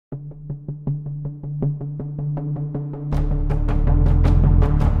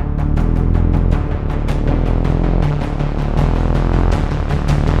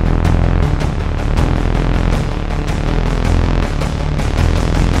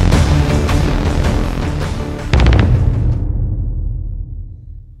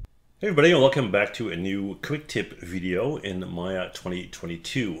Hey everybody, and welcome back to a new quick tip video in Maya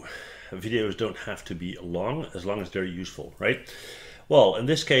 2022. Videos don't have to be long as they're useful, right? Well, in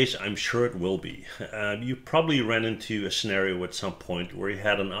this case, I'm sure it will be. You probably ran into a scenario at some point where you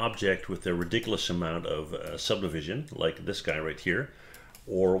had an object with a ridiculous amount of subdivision, like this guy right here.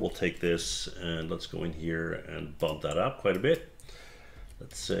 Or we'll take this and let's go in here and bump that up quite a bit.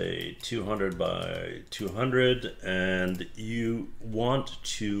 Let's say 200 by 200, and you want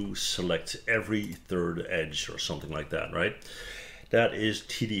to select every third edge or something like that, right? That is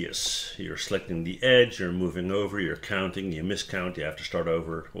tedious. You're selecting the edge, you're moving over, you're counting, you miscount, you have to start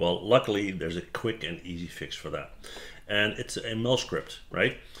over. Well, luckily there's a quick and easy fix for that. And it's a MEL script,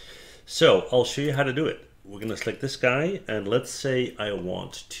 right? So I'll show you how to do it. We're going to select this guy, and let's say I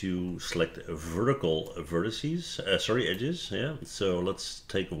want to select vertical vertices, edges. Yeah, so let's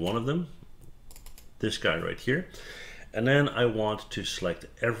take one of them, this guy right here, and then I want to select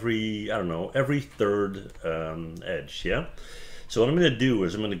every third edge. Yeah. So what I'm going to do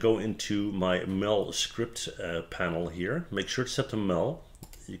is I'm going to go into my MEL Script panel here. Make sure it's set to MEL.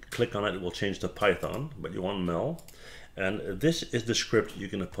 You click on it, it will change to Python, but you want MEL, and this is the script you're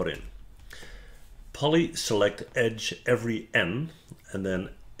going to put in. polySelectEdgesEveryN, and then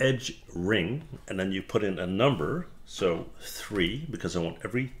edgeRing, and then you put in a number, so 3, because I want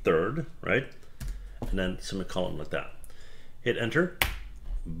every third, right? And then semicolon like that. Hit enter,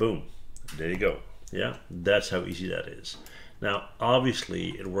 boom, there you go. Yeah, that's how easy that is. Now,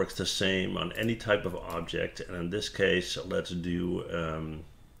 obviously, it works the same on any type of object, and in this case, let's do,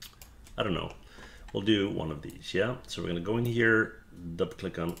 I don't know, we'll do one of these, yeah? So we're gonna go in here, double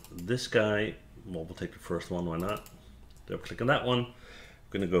click on this guy. Well, we'll take the first one, why not? Double click on that one. I'm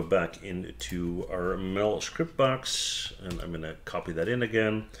going to go back into our MEL script box, and I'm going to copy that in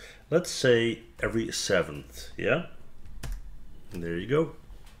again. Let's say every 7th, yeah? And there you go.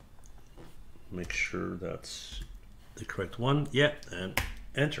 Make sure that's the correct one. Yeah, and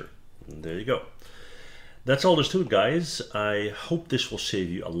enter. And there you go. That's all there's to it, guys. I hope this will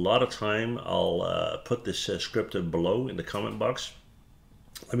save you a lot of time. I'll put this script below in the comment box.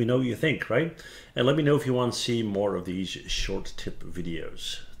 Let me know what you think, right? And let me know if you want to see more of these short tip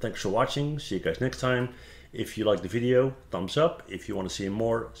videos. Thanks for watching. See you guys next time. If you like the video, thumbs up. If you want to see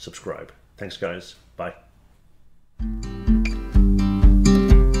more, subscribe. Thanks, guys. Bye.